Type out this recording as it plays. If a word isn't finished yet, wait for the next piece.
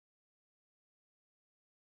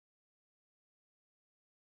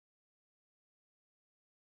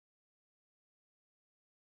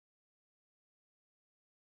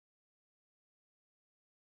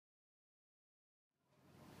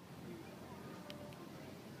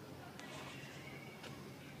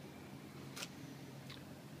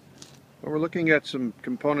Well, we're looking at some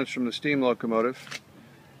components from the steam locomotive.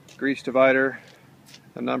 Grease divider,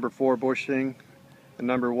 a number 4 bushing, a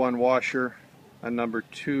number 1 washer, a number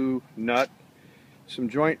 2 nut, some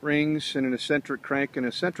joint rings, and an eccentric crank and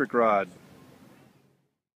eccentric rod.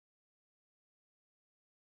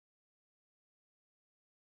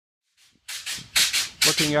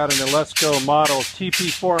 Looking at an Elesco model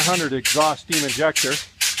TP400 exhaust steam injector.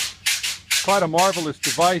 Quite a marvelous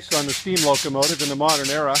device on the steam locomotive in the modern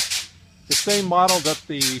era. The same model that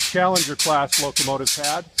the Challenger class locomotives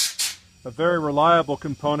had. A very reliable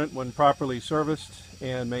component when properly serviced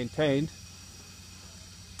and maintained.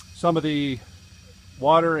 Some of the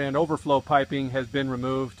water and overflow piping has been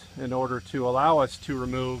removed in order to allow us to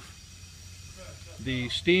remove the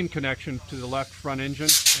steam connection to the left front engine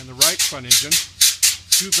and the right front engine.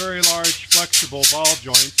 Two very large flexible ball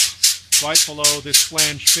joints right below this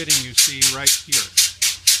flange fitting you see right here.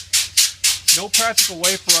 No practical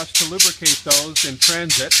way for us to lubricate those in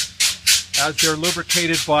transit, as they're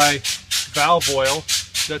lubricated by valve oil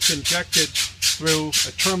that's injected through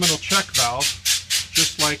a terminal check valve,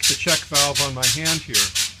 just like the check valve on my hand here.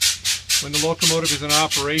 When the locomotive is in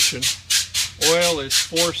operation, oil is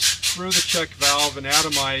forced through the check valve and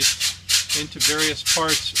atomized into various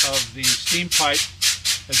parts of the steam pipe,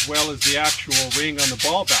 as well as the actual ring on the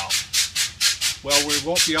ball valve. Well, we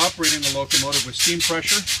won't be operating the locomotive with steam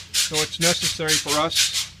pressure, so it's necessary for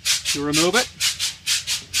us to remove it.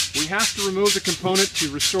 We have to remove the component to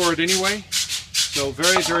restore it anyway. So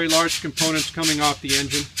very, very large components coming off the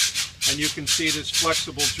engine. And you can see this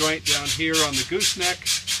flexible joint down here on the gooseneck,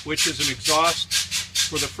 which is an exhaust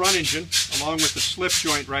for the front engine, along with the slip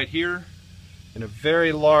joint right here, and a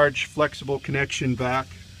very large flexible connection back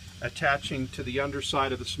attaching to the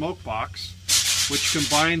underside of the smoke box, which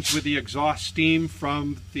combines with the exhaust steam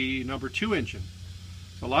from the number 2 engine.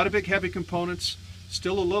 A lot of big heavy components,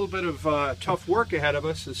 still a little bit of tough work ahead of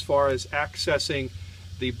us as far as accessing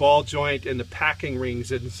the ball joint and the packing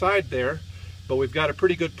rings inside there, but we've got a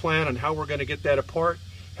pretty good plan on how we're going to get that apart,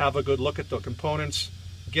 have a good look at the components,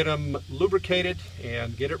 get them lubricated,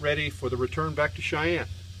 and get it ready for the return back to Cheyenne.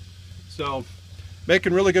 So,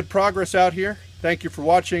 making really good progress out here. Thank you for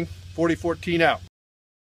watching. 4014 out.